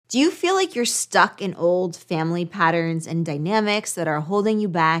Do you feel like you're stuck in old family patterns and dynamics that are holding you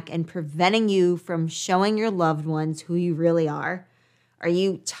back and preventing you from showing your loved ones who you really are? Are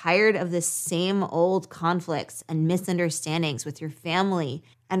you tired of the same old conflicts and misunderstandings with your family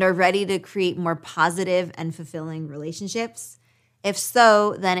and are ready to create more positive and fulfilling relationships? If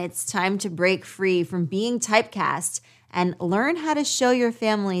so, then it's time to break free from being typecast and learn how to show your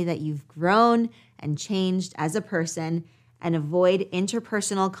family that you've grown and changed as a person and avoid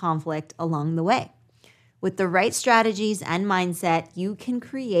interpersonal conflict along the way. With the right strategies and mindset, you can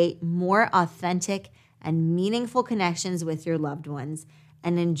create more authentic and meaningful connections with your loved ones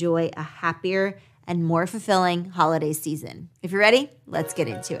and enjoy a happier and more fulfilling holiday season. If you're ready, let's get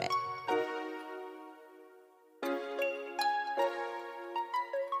into it.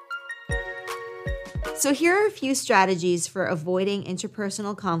 So here are a few strategies for avoiding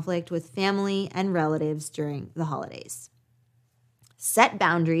interpersonal conflict with family and relatives during the holidays. Set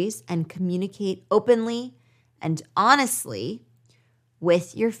boundaries and communicate openly and honestly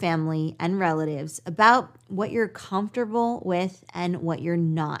with your family and relatives about what you're comfortable with and what you're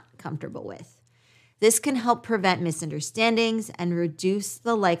not comfortable with. This can help prevent misunderstandings and reduce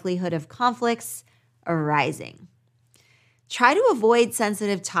the likelihood of conflicts arising. Try to avoid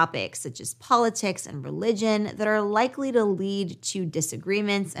sensitive topics such as politics and religion that are likely to lead to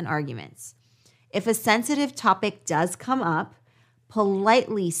disagreements and arguments. If a sensitive topic does come up,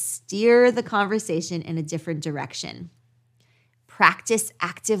 politely steer the conversation in a different direction. Practice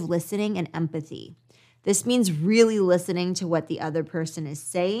active listening and empathy. This means really listening to what the other person is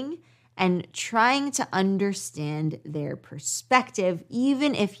saying and trying to understand their perspective,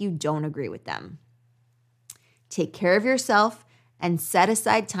 even if you don't agree with them. Take care of yourself and set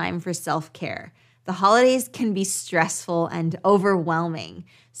aside time for self-care. The holidays can be stressful and overwhelming,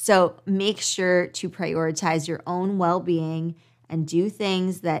 so make sure to prioritize your own well-being and do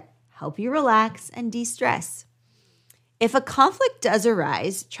things that help you relax and de-stress. If a conflict does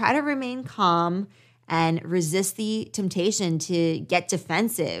arise, try to remain calm and resist the temptation to get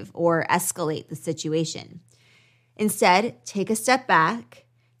defensive or escalate the situation. Instead, take a step back,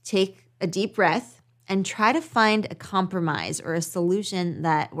 take a deep breath, and try to find a compromise or a solution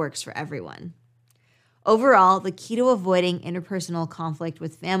that works for everyone. Overall, the key to avoiding interpersonal conflict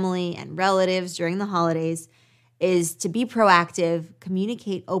with family and relatives during the holidays is to be proactive,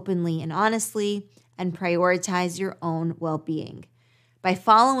 communicate openly and honestly, and prioritize your own well-being. By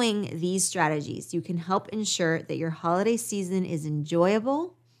following these strategies, you can help ensure that your holiday season is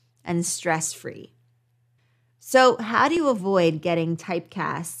enjoyable and stress-free. So, how do you avoid getting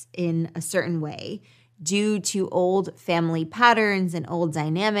typecast in a certain way due to old family patterns and old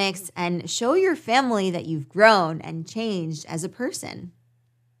dynamics and show your family that you've grown and changed as a person?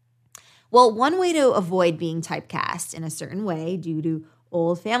 Well, one way to avoid being typecast in a certain way due to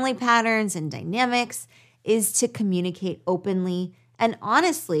old family patterns and dynamics is to communicate openly and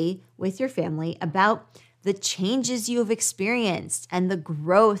honestly with your family about the changes you have experienced and the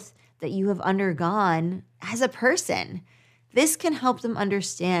growth that you have undergone as a person. This can help them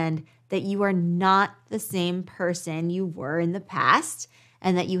understand that you are not the same person you were in the past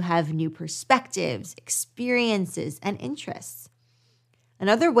and that you have new perspectives, experiences, and interests.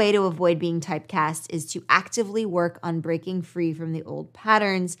 Another way to avoid being typecast is to actively work on breaking free from the old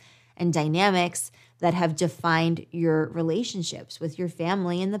patterns and dynamics that have defined your relationships with your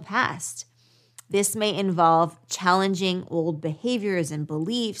family in the past. This may involve challenging old behaviors and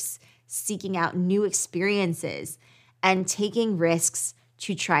beliefs, seeking out new experiences, and taking risks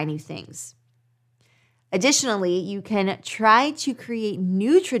to try new things. Additionally, you can try to create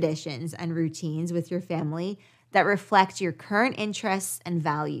new traditions and routines with your family that reflect your current interests and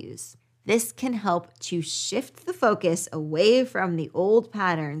values. This can help to shift the focus away from the old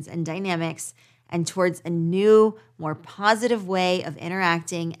patterns and dynamics and towards a new, more positive way of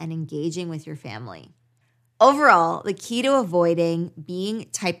interacting and engaging with your family. Overall, the key to avoiding being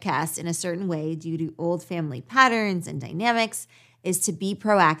typecast in a certain way due to old family patterns and dynamics is to be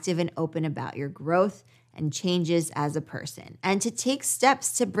proactive and open about your growth and changes as a person, and to take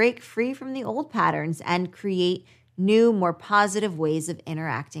steps to break free from the old patterns and create new, more positive ways of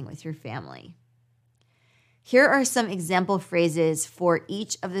interacting with your family. Here are some example phrases for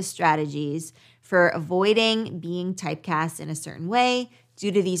each of the strategies for avoiding being typecast in a certain way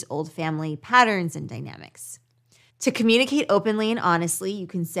due to these old family patterns and dynamics. To communicate openly and honestly, you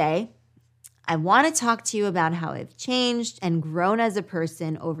can say, I want to talk to you about how I've changed and grown as a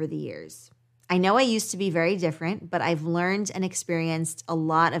person over the years. I know I used to be very different, but I've learned and experienced a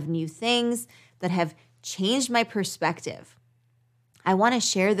lot of new things that have changed my perspective. I want to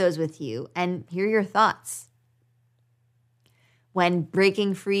share those with you and hear your thoughts. When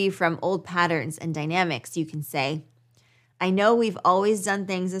breaking free from old patterns and dynamics, you can say, I know we've always done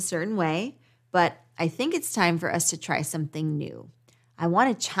things a certain way, but I think it's time for us to try something new. I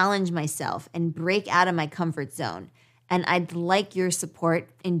want to challenge myself and break out of my comfort zone, and I'd like your support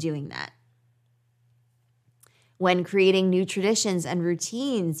in doing that. When creating new traditions and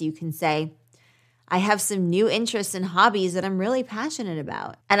routines, you can say, I have some new interests and hobbies that I'm really passionate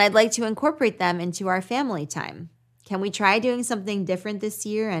about, and I'd like to incorporate them into our family time. Can we try doing something different this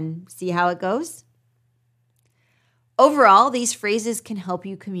year and see how it goes? Overall, these phrases can help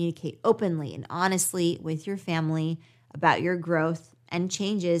you communicate openly and honestly with your family about your growth and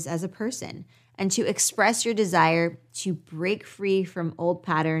changes as a person, and to express your desire to break free from old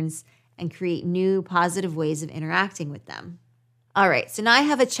patterns and create new positive ways of interacting with them. All right, so now I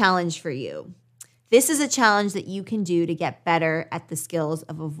have a challenge for you. This is a challenge that you can do to get better at the skills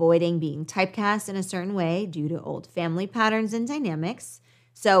of avoiding being typecast in a certain way due to old family patterns and dynamics.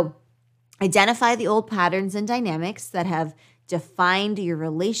 So identify the old patterns and dynamics that have defined your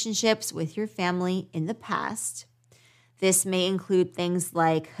relationships with your family in the past. This may include things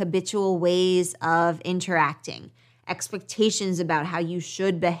like habitual ways of interacting, expectations about how you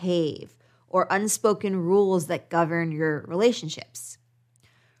should behave, or unspoken rules that govern your relationships.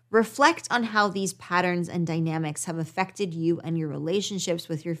 Reflect on how these patterns and dynamics have affected you and your relationships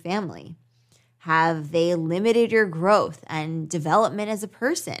with your family. Have they limited your growth and development as a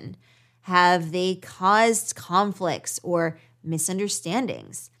person? Have they caused conflicts or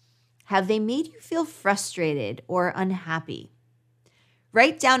misunderstandings? Have they made you feel frustrated or unhappy?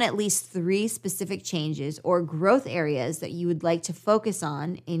 Write down at least 3 specific changes or growth areas that you would like to focus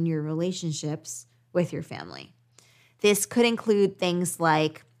on in your relationships with your family. This could include things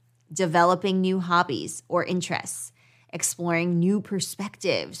like developing new hobbies or interests, exploring new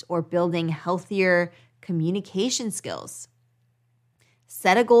perspectives, or building healthier communication skills.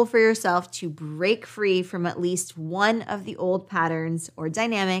 Set a goal for yourself to break free from at least one of the old patterns or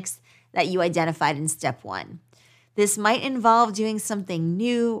dynamics that you identified in step 1. This might involve doing something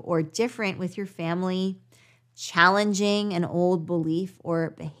new or different with your family, challenging an old belief or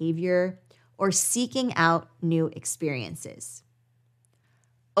behavior, or seeking out new experiences.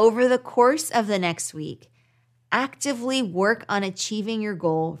 Over the course of the next week, actively work on achieving your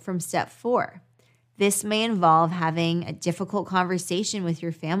goal from step 4. This may involve having a difficult conversation with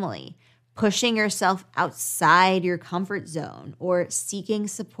your family, pushing yourself outside your comfort zone, or seeking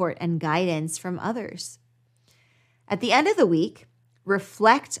support and guidance from others. At the end of the week,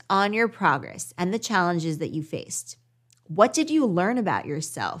 reflect on your progress and the challenges that you faced. What did you learn about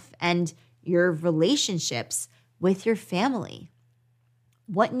yourself and your relationships with your family?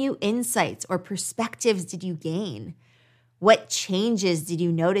 What new insights or perspectives did you gain? What changes did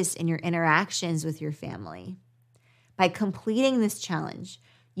you notice in your interactions with your family? By completing this challenge,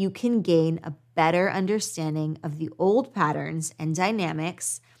 you can gain a better understanding of the old patterns and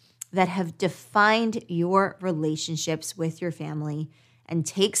dynamics that have defined your relationships with your family and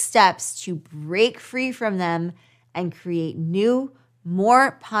take steps to break free from them and create new,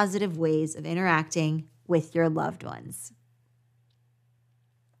 more positive ways of interacting with your loved ones.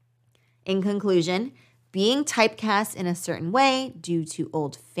 In conclusion, being typecast in a certain way due to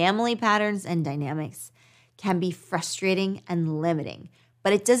old family patterns and dynamics can be frustrating and limiting,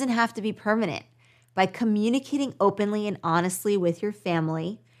 but it doesn't have to be permanent. By communicating openly and honestly with your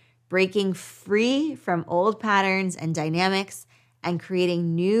family, breaking free from old patterns and dynamics, and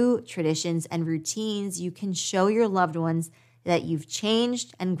creating new traditions and routines, you can show your loved ones that you've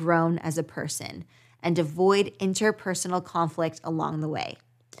changed and grown as a person and avoid interpersonal conflict along the way.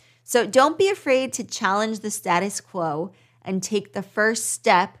 So don't be afraid to challenge the status quo and take the first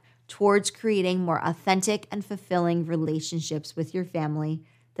step towards creating more authentic and fulfilling relationships with your family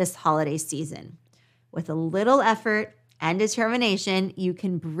this holiday season. With a little effort and determination, you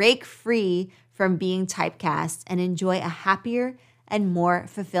can break free from being typecast and enjoy a happier and more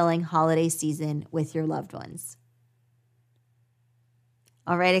fulfilling holiday season with your loved ones.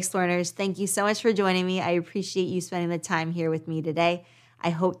 All right, Explorers, thank you so much for joining me. I appreciate you spending the time here with me today. I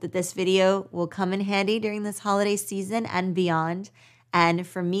hope that this video will come in handy during this holiday season and beyond. And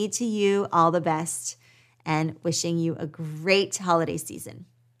from me to you, all the best, and wishing you a great holiday season.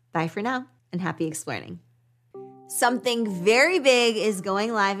 Bye for now, and happy exploring. Something very big is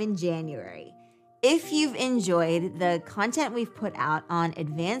going live in January. If you've enjoyed the content we've put out on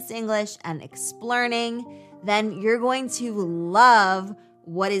advanced English and exploring, then you're going to love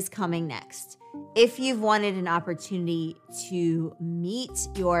what is coming next. If you've wanted an opportunity to meet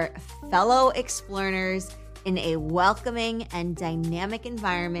your fellow explorers in a welcoming and dynamic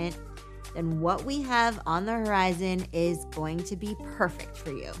environment then what we have on the horizon is going to be perfect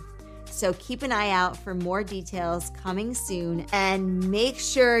for you. So keep an eye out for more details coming soon, and make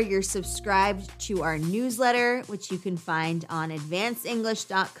sure you're subscribed to our newsletter, which you can find on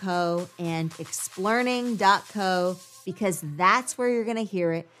advancedenglish.co and explearning.co, because that's where you're going to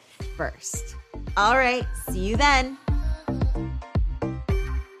hear it first. All right, see you then.